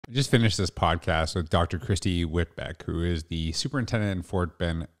I just finished this podcast with Dr. Christie Whitbeck, who is the superintendent in Fort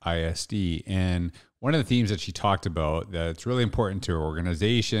Bend ISD. And one of the themes that she talked about that's really important to her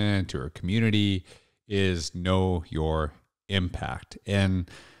organization, to her community, is know your impact. And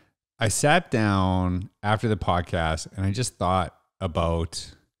I sat down after the podcast and I just thought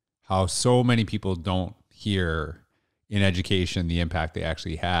about how so many people don't hear in education the impact they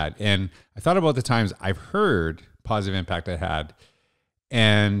actually had. And I thought about the times I've heard positive impact I had.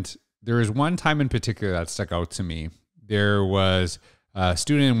 And there was one time in particular that stuck out to me. There was a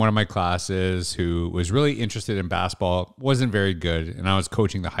student in one of my classes who was really interested in basketball, wasn't very good, and I was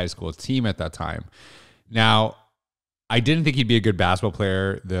coaching the high school team at that time. Now, I didn't think he'd be a good basketball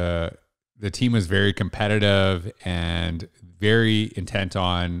player. The team was very competitive and very intent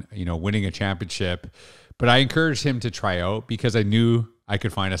on, winning a championship. But I encouraged him to try out because I knew I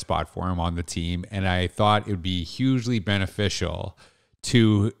could find a spot for him on the team, and I thought it would be hugely beneficial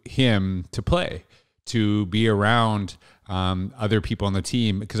to him to play, to be around other people on the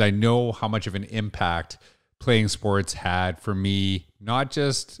team, because I know how much of an impact playing sports had for me, not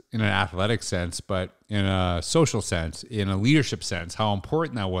just in an athletic sense, but in a social sense, in a leadership sense, how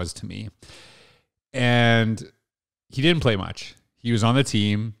important that was to me. And he didn't play much. He was on the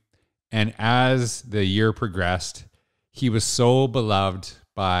team. And as the year progressed, he was so beloved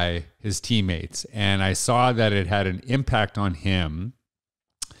by his teammates. And I saw that it had an impact on him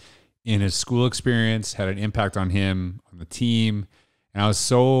in his school experience, had an impact on him on the team. And I was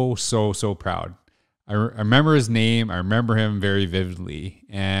so, so, so proud. I remember his name. I remember him very vividly.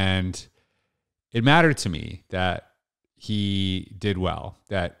 And it mattered to me that he did well,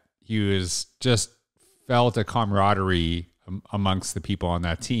 that he was just felt a camaraderie amongst the people on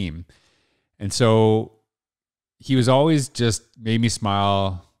that team. And so he was always just made me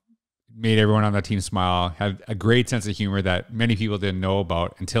smile, made everyone on that team smile, had a great sense of humor that many people didn't know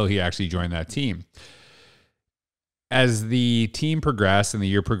about until he actually joined that team. As the team progressed and the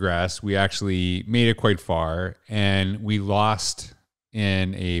year progressed, we actually made it quite far, and we lost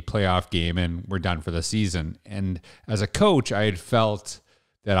in a playoff game, and we're done for the season. And as a coach, I had felt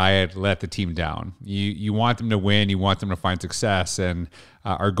that I had let the team down. You want them to win, you want them to find success, and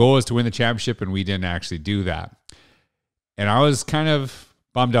our goal is to win the championship, and we didn't actually do that. And I was kind of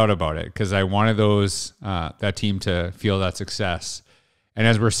bummed out about it because I wanted that team to feel that success. And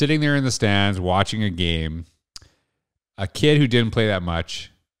as we're sitting there in the stands watching a game, a kid who didn't play that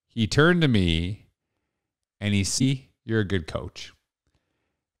much, he turned to me and he said, "You're a good coach."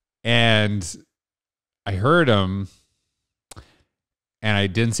 And I heard him and I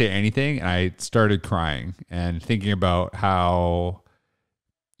didn't say anything, and I started crying and thinking about how,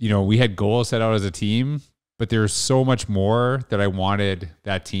 we had goals set out as a team, but there's so much more that I wanted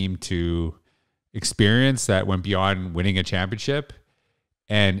that team to experience that went beyond winning a championship.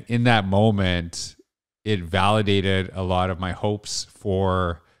 And in that moment, it validated a lot of my hopes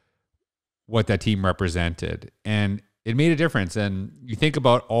for what that team represented. And it made a difference. And you think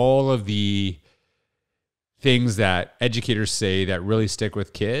about all of the things that educators say that really stick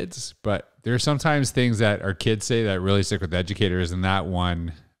with kids, but there's sometimes things that our kids say that really stick with educators, and that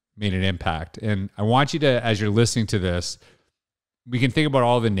one made an impact. And I want you to, as you're listening to this, we can think about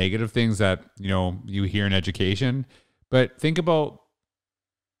all the negative things that, you hear in education, but think about,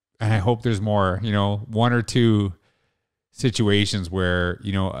 and I hope there's more, one or two situations where,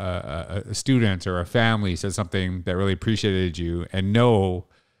 a student or a family said something that really appreciated you, and know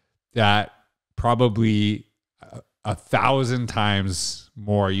that probably 1,000 times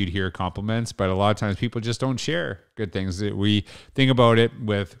more you'd hear compliments, but a lot of times people just don't share good things. We think about it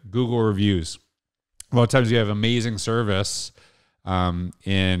with Google reviews. A lot of times you have amazing service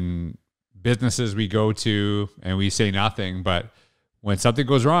in businesses we go to and we say nothing, but when something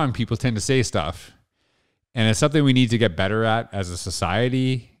goes wrong, people tend to say stuff. And it's something we need to get better at as a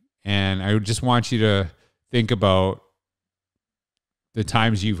society. And I just want you to think about the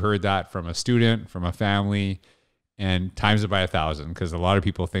times you've heard that from a student, from a family, and times it by 1,000, because a lot of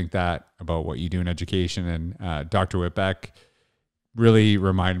people think that about what you do in education. And Dr. Whitbeck really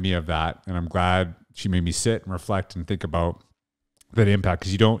reminded me of that. And I'm glad she made me sit and reflect and think about that impact,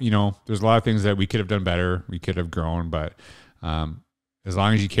 because there's a lot of things that we could have done better. We could have grown, but as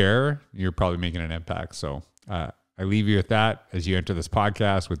long as you care, you're probably making an impact. So I leave you with that as you enter this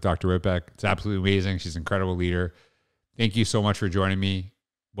podcast with Dr. Whitbeck. It's absolutely amazing. She's an incredible leader. Thank you so much for joining me.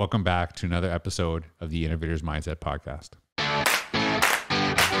 Welcome back to another episode of the Innovator's Mindset Podcast.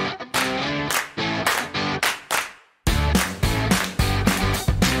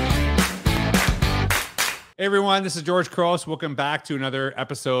 Hey everyone, this is George Couros. Welcome back to another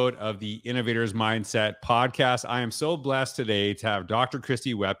episode of the Innovators Mindset podcast. I am so blessed today to have Dr.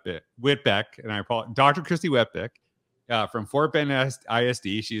 Christie Whitbeck, and Dr. Christie Whitbeck from Fort Bend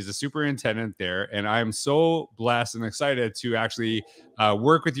ISD. She is the superintendent there, and I'm so blessed and excited to actually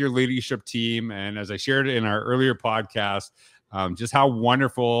work with your leadership team. And as I shared in our earlier podcast, just how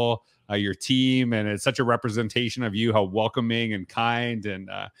wonderful your team, and it's such a representation of you, how welcoming and kind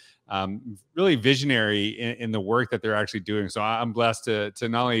and really visionary in the work that they're actually doing. So I'm blessed to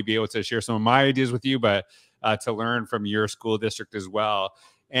not only be able to share some of my ideas with you, but to learn from your school district as well.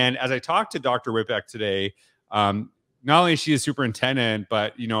 And as I talked to Dr. Whitbeck today, not only is she a superintendent,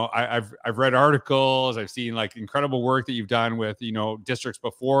 but I've read articles, I've seen like incredible work that you've done with districts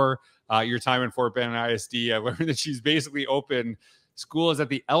before your time in Fort Bend ISD. I learned that she's basically opened schools at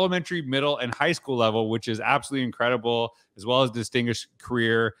the elementary, middle, and high school level, which is absolutely incredible, as well as distinguished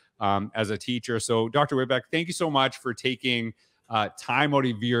career as a teacher. So Dr. Whitbeck, thank you so much for taking time out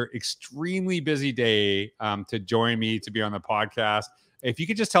of your extremely busy day to join me to be on the podcast. If you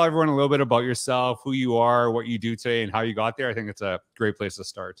could just tell everyone a little bit about yourself, who you are, what you do today, and how you got there, I think it's a great place to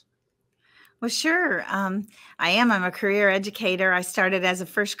start. Well, sure. I'm a career educator. I started as a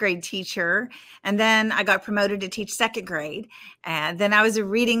first grade teacher, and then I got promoted to teach second grade. And then I was a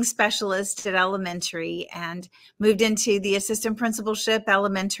reading specialist at elementary and moved into the assistant principalship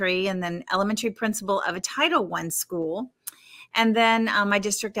elementary, and then elementary principal of a Title I school. And then my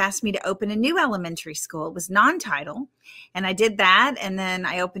district asked me to open a new elementary school. It was non-title, and I did that. And then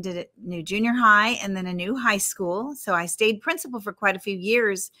I opened a new junior high and then a new high school. So I stayed principal for quite a few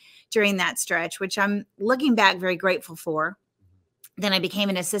years during that stretch, which I'm looking back very grateful for. Then I became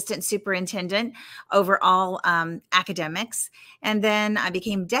an assistant superintendent over all academics. And then I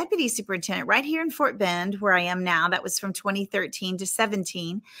became deputy superintendent right here in Fort Bend, where I am now. That was from 2013 to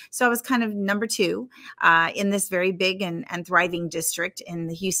 17. So I was kind of number two in this very big and thriving district in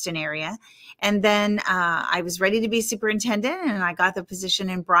the Houston area. And then I was ready to be superintendent, and I got the position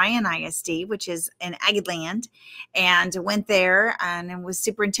in Bryan ISD, which is in Aggieland, and went there and was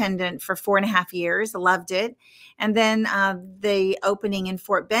superintendent for 4.5 years. I loved it. And then the opening in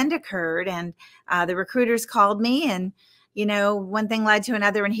Fort Bend occurred, and the recruiters called me, and one thing led to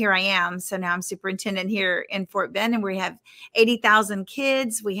another, and here I am. So now I'm superintendent here in Fort Bend, and we have 80,000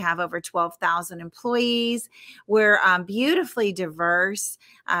 kids. We have over 12,000 employees. We're beautifully diverse.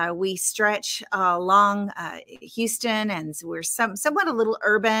 We stretch along Houston, and we're somewhat a little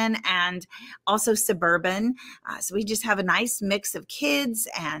urban and also suburban. So we just have a nice mix of kids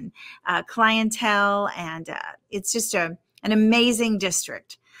and clientele, and it's just an amazing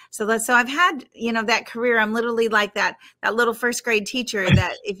district. So I've had, that career. I'm literally like that little first grade teacher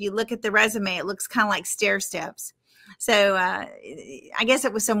that if you look at the resume, it looks kind of like stair steps. So I guess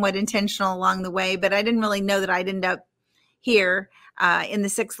it was somewhat intentional along the way, but I didn't really know that I'd end up here in the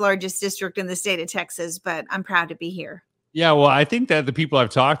 6th largest district in the state of Texas, but I'm proud to be here. Yeah, well, I think that the people I've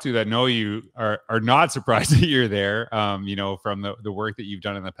talked to that know you are not surprised that you're there, from the work that you've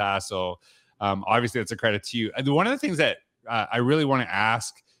done in the past. So obviously that's a credit to you. And one of the things that I really want to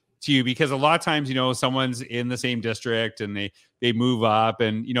ask to you, because a lot of times, someone's in the same district and they move up,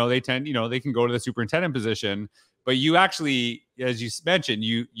 and, they can go to the superintendent position, but you actually, as you mentioned,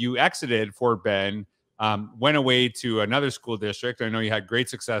 you exited Fort Bend, went away to another school district. I know you had great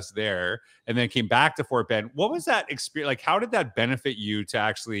success there, and then came back to Fort Bend. What was that experience? Like, how did that benefit you to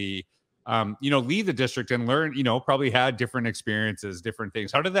actually, leave the district and learn, probably had different experiences, different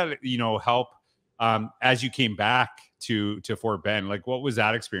things. How did that, help as you came back to Fort Bend? Like, what was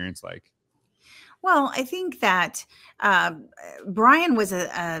that experience like? Well, I think that Bryan was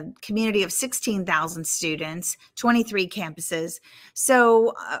a community of 16,000 students, 23 campuses.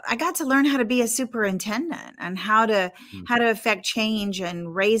 So I got to learn how to be a superintendent and how to affect change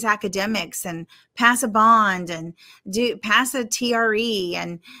and raise academics and pass a bond and pass a TRE.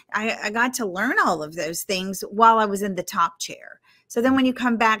 And I got to learn all of those things while I was in the top chair. So then when you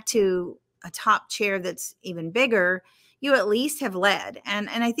come back to a top chair that's even bigger, you at least have led. And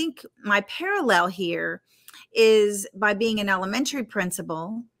I think my parallel here is by being an elementary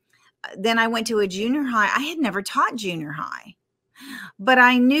principal. Then I went to a junior high. I had never taught junior high, but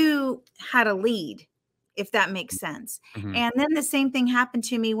I knew how to lead, if that makes sense. Mm-hmm. And then the same thing happened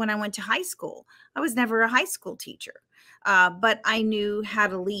to me when I went to high school. I was never a high school teacher, but I knew how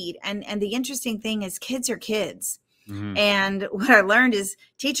to lead. And the interesting thing is kids are kids. Mm-hmm. And what I learned is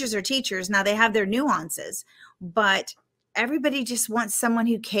teachers are teachers. Now they have their nuances, but everybody just wants someone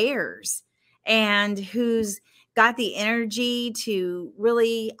who cares and who's got the energy to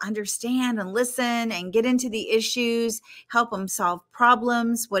really understand and listen and get into the issues, help them solve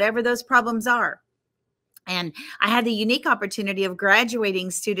problems, whatever those problems are. And I had the unique opportunity of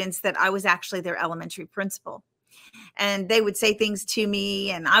graduating students that I was actually their elementary principal. And they would say things to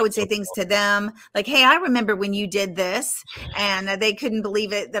me and I would say things to them like, hey, I remember when you did this. And they couldn't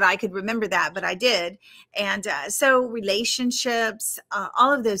believe it that I could remember that, but I did. And so relationships,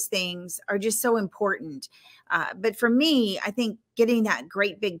 all of those things are just so important. But for me, I think getting that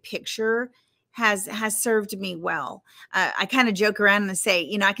great big picture has served me well. I kind of joke around and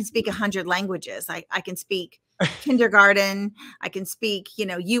say, I can speak 100 languages. I can speak kindergarten. I can speak,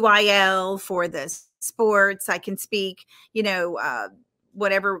 UIL for the sports. I can speak,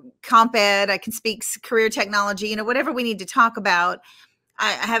 whatever comp ed. I can speak career technology, whatever we need to talk about.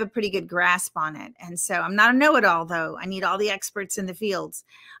 I have a pretty good grasp on it. And so I'm not a know-it-all, though. I need all the experts in the fields.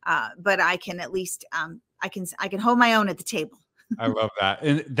 But I can at least, I can hold my own at the table. I love that.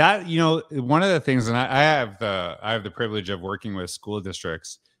 And that, one of the things, and I have the privilege of working with school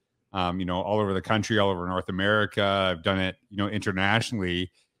districts, all over the country, all over North America. I've done it,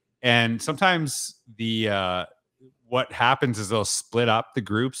 internationally. And sometimes what happens is they'll split up the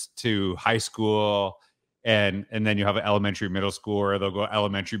groups to high school and then you have an elementary, middle school, or they'll go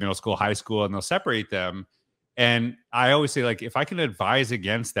elementary, middle school, high school, and they'll separate them. And I always say, like, if I can advise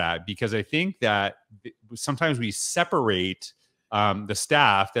against that, because I think that sometimes we separate the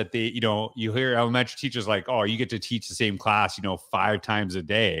staff that you hear elementary teachers like, oh, you get to teach the same class, 5 times a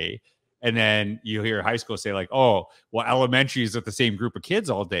day. And then you hear high school say like, oh, well, elementary is with the same group of kids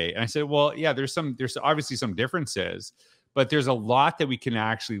all day. And I said, well, yeah, there's obviously some differences, but there's a lot that we can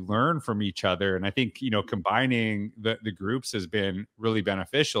actually learn from each other. And I think, combining the groups has been really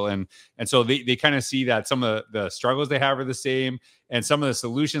beneficial. And so they kind of see that some of the struggles they have are the same. And some of the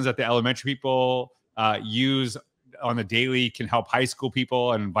solutions that the elementary people use on the daily can help high school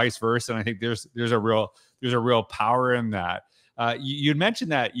people and vice versa. And I think there's a real power in that. You'd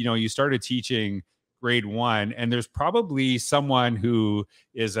mentioned that, you started teaching grade 1, and there's probably someone who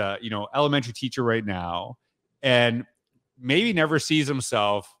is a, elementary teacher right now and maybe never sees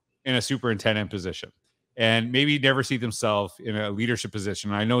himself in a superintendent position and maybe never see themselves in a leadership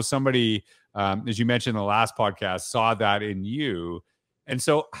position. I know somebody, as you mentioned in the last podcast, saw that in you. And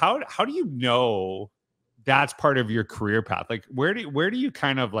so how do you know that's part of your career path? Like, where do you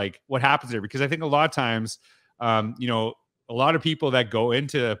kind of like, what happens there? Because I think a lot of times, a lot of people that go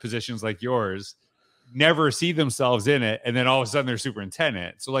into positions like yours never see themselves in it, and then all of a sudden they're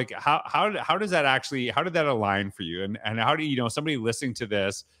superintendent. So like, how does that actually, how did that align for you? And how do somebody listening to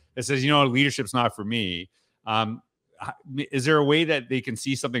this that says, leadership's not for me, is there a way that they can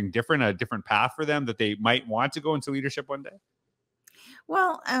see something different, a different path for them, that they might want to go into leadership one day?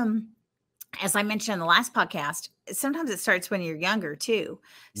 Well, as I mentioned in the last podcast, sometimes it starts when you're younger too.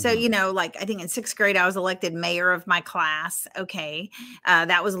 So, like I think in 6th grade, I was elected mayor of my class. Okay.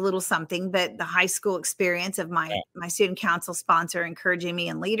 That was a little something, but the high school experience of my student council sponsor encouraging me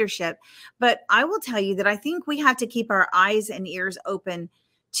in leadership. But I will tell you that I think we have to keep our eyes and ears open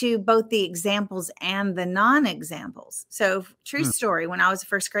to both the examples and the non-examples. So true story, when I was a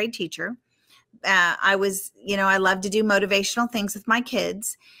 1st grade teacher, I was, I love to do motivational things with my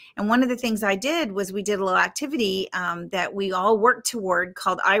kids. And one of the things I did was we did a little activity that we all worked toward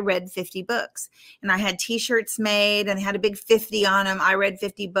called I Read 50 Books. And I had t-shirts made and they had a big 50 on them. I read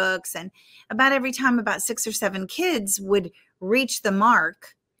 50 books. And about every time about 6 or 7 kids would reach the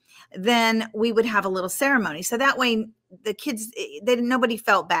mark, then we would have a little ceremony. So that way the kids, nobody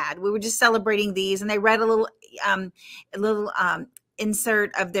felt bad. We were just celebrating these, and they read a little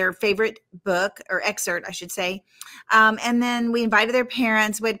insert of their favorite book, or excerpt, I should say. And then we invited their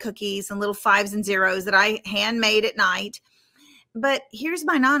parents. We had cookies and little 5s and 0s that I handmade at night. But here's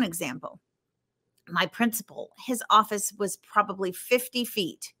my non-example. My principal, his office was probably 50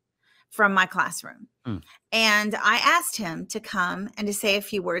 feet from my classroom. And I asked him to come and to say a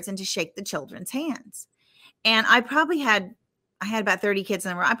few words and to shake the children's hands. And I had about 30 kids in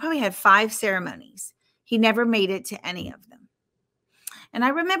the room. I probably had 5 ceremonies. He never made it to any of them. And I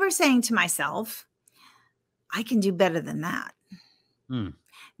remember saying to myself, I can do better than that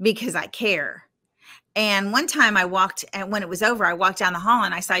because I care. And one time and when it was over, I walked down the hall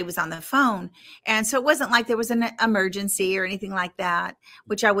and I saw he was on the phone. And so it wasn't like there was an emergency or anything like that,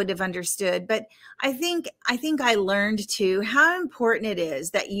 which I would have understood. But I think I learned too how important it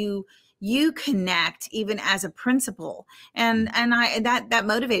is that you connect even as a principal. And that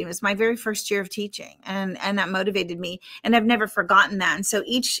motivated me. It was my very first year of teaching, and that motivated me, and I've never forgotten that. And so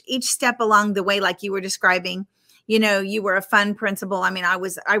each step along the way, like you were describing, you know, you were a fun principal. I mean, I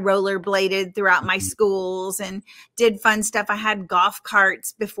rollerbladed throughout my schools and did fun stuff. I had golf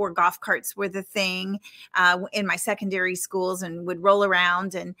carts before golf carts were the thing in my secondary schools, and would roll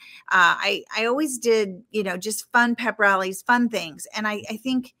around. And I always did, you know, just fun pep rallies, fun things. And I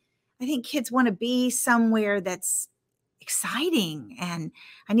think kids want to be somewhere that's exciting, and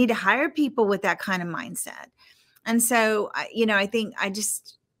I need to hire people with that kind of mindset. And so, you know, I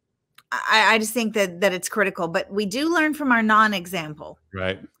just think that it's critical, but we do learn from our non-example.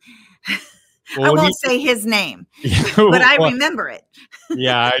 Right. Well, I won't say his name, but I remember it.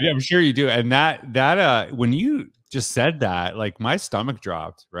 Yeah, I'm sure you do. And that when you just said that, like my stomach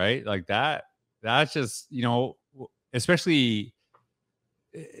dropped, right? Like that's just, you know, especially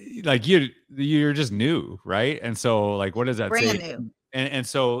like you're just new, right? And so like, what does that Brand say? new. And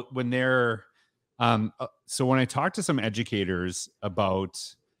so when they're, so when I talk to some educators about,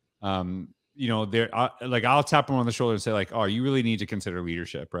 you know, they're like, I'll tap them on the shoulder and say like, oh, you really need to consider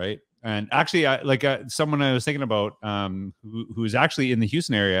leadership, right? And actually, someone I was thinking about, who's actually in the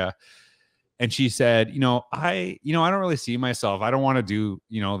Houston area, and she said, I don't really see myself. I don't want to do,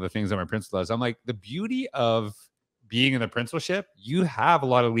 the things that my principal does. I'm like, the beauty of being in the principalship, you have a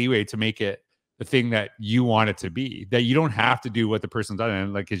lot of leeway to make it the thing that you want it to be, that you don't have to do what the person's done.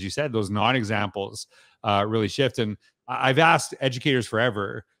 And like, as you said, those non-examples really shift. And I've asked educators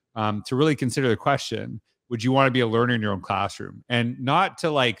forever to really consider the question, would you want to be a learner in your own classroom? And not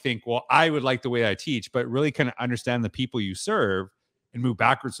to like think, well, I would like the way I teach, but really kind of understand the people you serve and move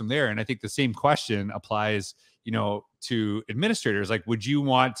backwards from there. And I think the same question applies, to administrators. Like, would you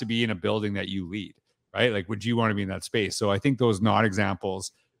want to be in a building that you lead, right? Like, would you want to be in that space? So I think those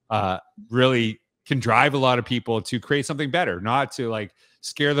non-examples really can drive a lot of people to create something better, not to like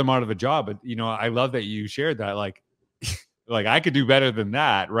scare them out of a job. But, I love that you shared that, like I could do better than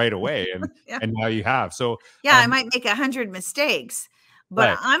that right away. And, Yeah. and now you have. So yeah, I might make 100 mistakes,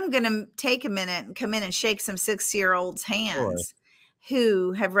 but right. I'm going to take a minute and come in and shake some 6-year-olds' hands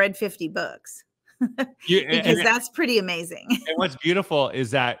who have read 50 books. Because that's pretty amazing. And what's beautiful is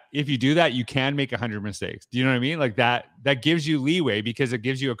that if you do that, you can make 100 mistakes. Do you know what I mean? Like that gives you leeway, because it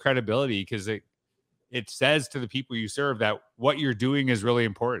gives you a credibility, because it says to the people you serve that what you're doing is really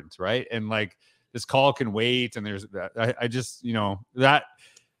important, right? And like, this call can wait. And there's that. I just, that,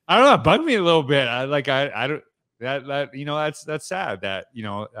 I don't know, it bugged me a little bit. I don't, that's sad that,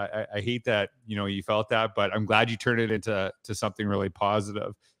 I hate that, you felt that, but I'm glad you turned it into something really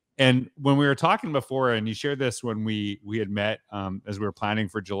positive. And when we were talking before, and you shared this when we had met as we were planning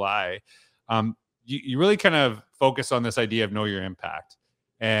for July, you really kind of focus on this idea of know your impact.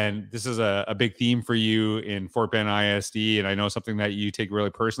 And this is a big theme for you in Fort Bend ISD. And I know something that you take really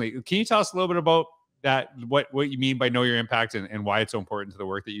personally. Can you tell us a little bit about that, what you mean by know your impact, and why it's so important to the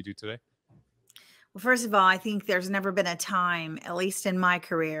work that you do today? Well, first of all, I think there's never been a time, at least in my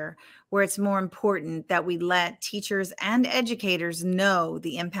career, where it's more important that we let teachers and educators know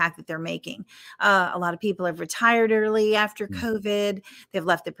the impact that they're making. A lot of people have retired early after COVID. They've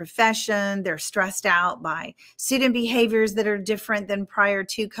left the profession. They're stressed out by student behaviors that are different than prior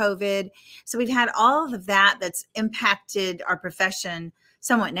to COVID. So we've had all of that that's impacted our profession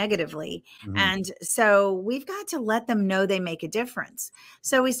somewhat negatively. And so we've got to let them know they make a difference.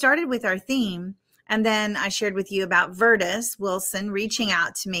 So we started with our theme. And then I shared with you about Vertus Wilson reaching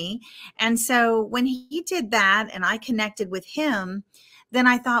out to me. And so when he did that and I connected with him, then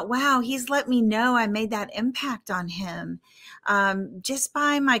I thought, wow, he's let me know I made that impact on him just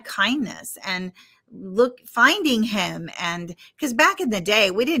by my kindness and finding him. And because back in the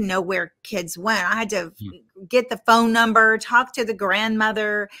day, we didn't know where kids went. I had to get the phone number, talk to the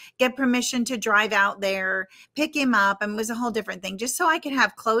grandmother, get permission to drive out there, pick him up. And it was a whole different thing, just so I could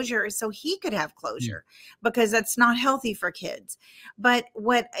have closure, so he could have closure, because that's not healthy for kids. But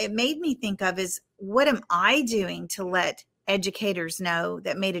what it made me think of is, what am I doing to let educators know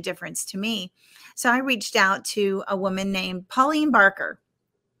that made a difference to me? So I reached out to a woman named Pauline Barker.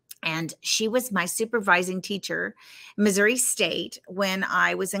 And she was my supervising teacher in Missouri State when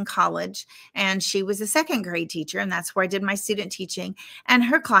I was in college. And she was a second grade teacher. And that's where I did my student teaching. And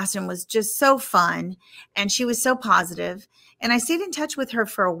her classroom was just so fun. And she was so positive. And I stayed in touch with her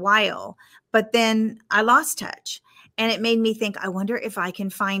for a while. But then I lost touch. And it made me think, I wonder if I can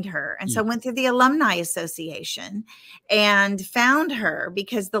find her. And so I went through the Alumni Association and found her,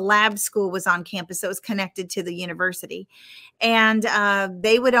 because the lab school was on campus. So it was connected to the university. And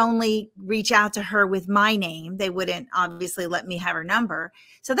they would only reach out to her with my name. They wouldn't obviously let me have her number.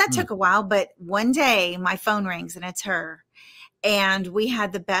 So that took a while. But one day my phone rings and it's her. And we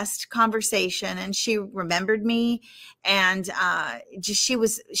had the best conversation, and she remembered me. And she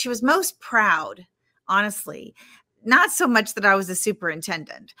was most proud, honestly, not so much that I was a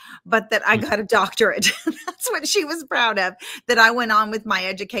superintendent, but that I got a doctorate. That's what she was proud of, that I went on with my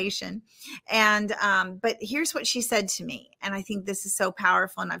education. And, but here's what she said to me. And I think this is so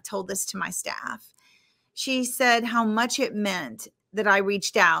powerful. And I've told this to my staff. She said how much it meant that I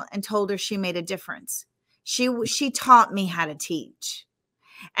reached out and told her she made a difference. She taught me how to teach.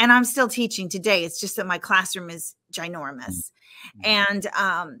 And I'm still teaching today. It's just that my classroom is ginormous. And,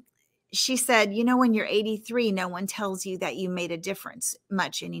 she said, you know, when you're 83, no one tells you that you made a difference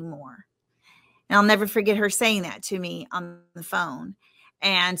much anymore. And I'll never forget her saying that to me on the phone.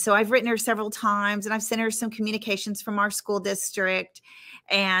 And so I've written her several times, and I've sent her some communications from our school district.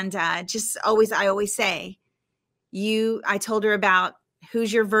 And I always say, I told her about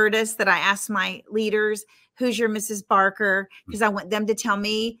who's your Virtus, that I asked my leaders, who's your Mrs. Barker, because I want them to tell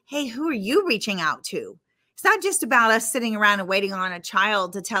me, hey, who are you reaching out to? It's not just about us sitting around and waiting on a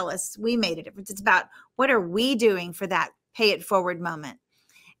child to tell us we made a difference. It's about what are we doing for that pay it forward moment.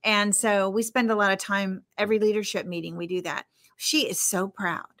 And so we spend a lot of time, every leadership meeting, we do that. She is so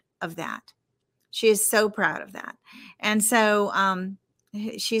proud of that. She is so proud of that. And so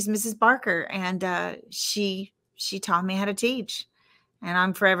she's Mrs. Barker, and she taught me how to teach, and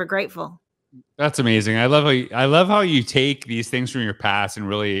I'm forever grateful. That's amazing. I love how you take these things from your past and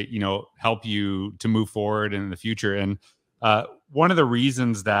really, help you to move forward in the future. And one of the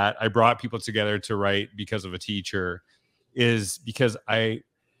reasons that I brought people together to write Because of a Teacher is because I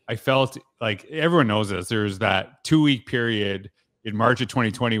felt like everyone knows this. There's that 2-week period in March of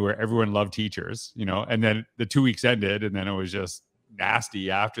 2020 where everyone loved teachers, and then the 2 weeks ended, and then it was just nasty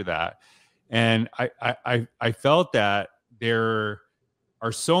after that. And I felt that there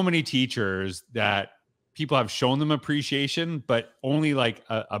are so many teachers that people have shown them appreciation, but only like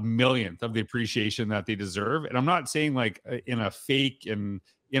a millionth of the appreciation that they deserve. And I'm not saying like in a fake and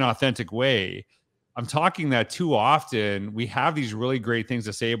inauthentic way. I'm talking that too often we have these really great things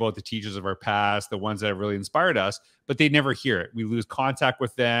to say about the teachers of our past, the ones that have really inspired us, but they never hear it. We lose contact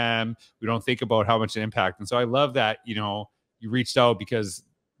with them. We don't think about how much impact. And so I love that, you reached out, because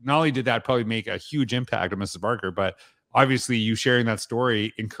not only did that probably make a huge impact on Mrs. Barker, but obviously you sharing that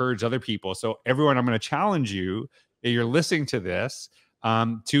story encouraged other people. So everyone, I'm going to challenge you, that you're listening to this,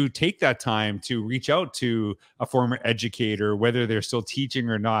 to take that time to reach out to a former educator, whether they're still teaching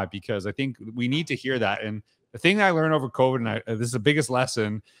or not, because I think we need to hear that. And the thing that I learned over COVID, and this is the biggest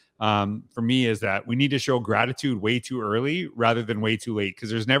lesson for me, is that we need to show gratitude way too early rather than way too late, because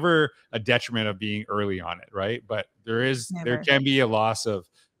there's never a detriment of being early on it, right? But there can be a loss of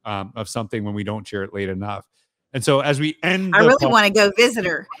something when we don't share it late enough. And so as we end, I really want to go visit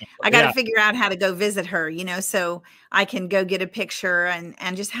her. I got to Yeah. figure out how to go visit her, so I can go get a picture and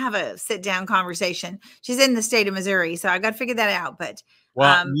just have a sit down conversation. She's in the state of Missouri, so I got to figure that out. But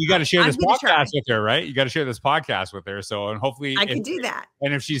you got to share this podcast with her, right? You got to share this podcast with her. So, and hopefully I can do that.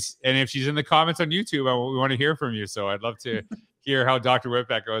 And if she's in the comments on YouTube, we want to hear from you. So I'd love to hear how Dr.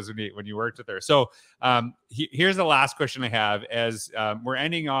 Whitbeck goes when you worked with her. So here's the last question I have. As we're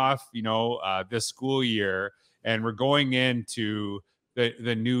ending off, this school year, and we're going into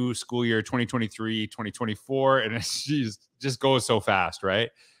the new school year, 2023, 2024, and it just goes so fast, right?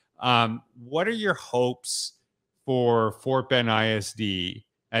 What are your hopes for Fort Bend ISD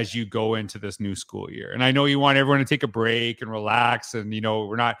as you go into this new school year? And I know you want everyone to take a break and relax, and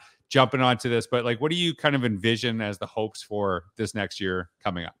we're not jumping onto this, but like, what do you kind of envision as the hopes for this next year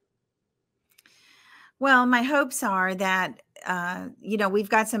coming up? Well, my hopes are that we've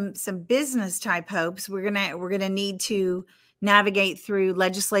got some business type hopes. We're gonna need to navigate through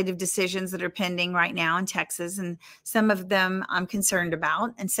legislative decisions that are pending right now in Texas, and some of them I'm concerned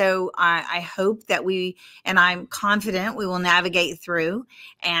about. And so I hope that and I'm confident we will navigate through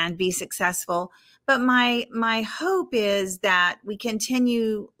and be successful. But my hope is that we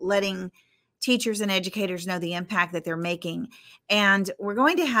continue letting teachers and educators know the impact that they're making. And we're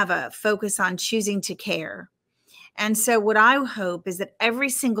going to have a focus on choosing to care. And so what I hope is that every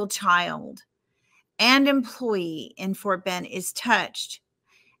single child and employee in Fort Bend is touched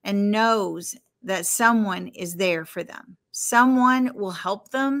and knows that someone is there for them. Someone will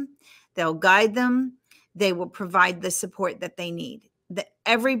help them. They'll guide them. They will provide the support that they need. That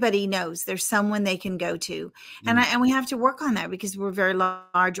everybody knows there's someone they can go to. And we have to work on that, because we're a very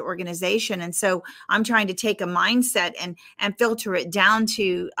large organization. And so I'm trying to take a mindset and filter it down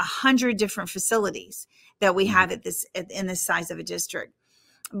to 100 different facilities that we have in this size of a district.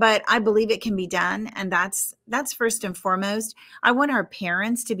 But I believe it can be done. And that's first and foremost. I want our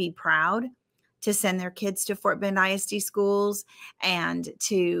parents to be proud to send their kids to Fort Bend ISD schools, and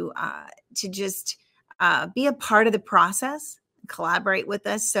to just be a part of the process. collaborate with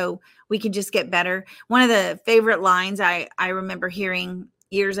us so we can just get better. One of the favorite lines I remember hearing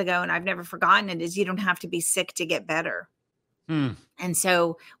years ago, and I've never forgotten it, is you don't have to be sick to get better. And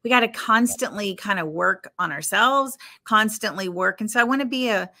so we got to constantly kind of work on ourselves, constantly work. And so I want to be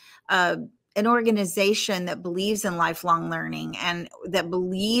an organization that believes in lifelong learning and that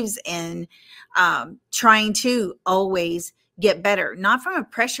believes in trying to always get better, not from a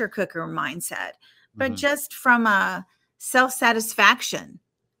pressure cooker mindset, but just from a self-satisfaction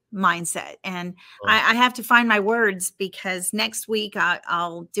mindset. And I have to find my words because next week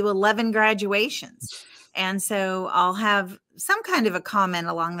I'll do 11 graduations. And so I'll have some kind of a comment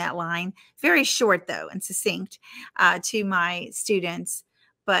along that line, very short though, and succinct to my students.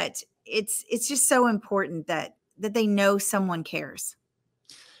 But it's just so important that they know someone cares.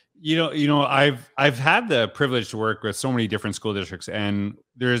 I've had the privilege to work with so many different school districts, and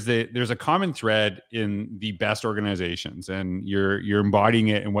there's a common thread in the best organizations, and you're embodying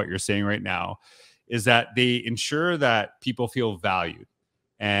it in what you're saying right now, is that they ensure that people feel valued.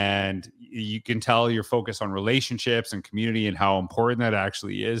 And you can tell you're focused on relationships and community and how important that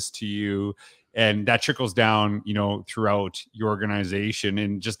actually is to you. And that trickles down, throughout your organization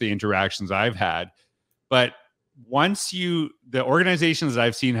and just the interactions I've had. But the organizations that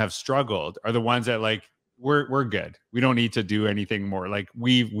I've seen have struggled are the ones that we're good. We don't need to do anything more. Like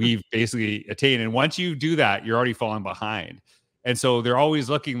we've basically attained. And once you do that, you're already falling behind. And so they're always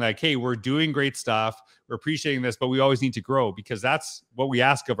looking like, hey, we're doing great stuff. We're appreciating this, but we always need to grow because that's what we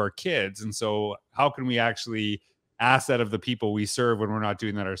ask of our kids. And so how can we actually ask that of the people we serve when we're not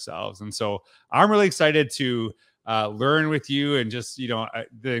doing that ourselves? And so I'm really excited to learn with you and just, the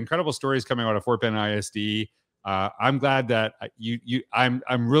incredible stories coming out of Fort Bend ISD. I'm glad that I'm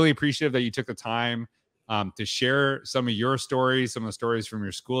really appreciative that you took the time to share some of your stories, some of the stories from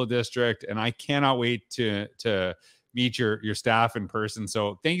your school district. And I cannot wait to meet your staff in person.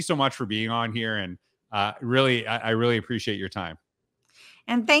 So thank you so much for being on here. And I really appreciate your time.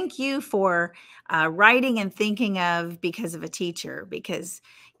 And thank you for writing and thinking of Because of a Teacher, because,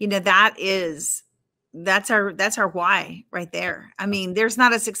 that's our why right there. I mean, there's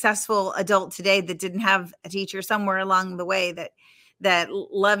not a successful adult today that didn't have a teacher somewhere along the way that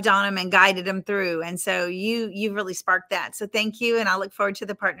loved on them and guided them through. And so you really sparked that. So thank you. And I look forward to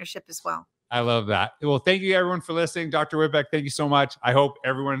the partnership as well. I love that. Well, thank you everyone for listening. Dr. Whitbeck, thank you so much. I hope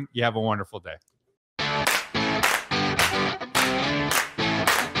you have a wonderful day.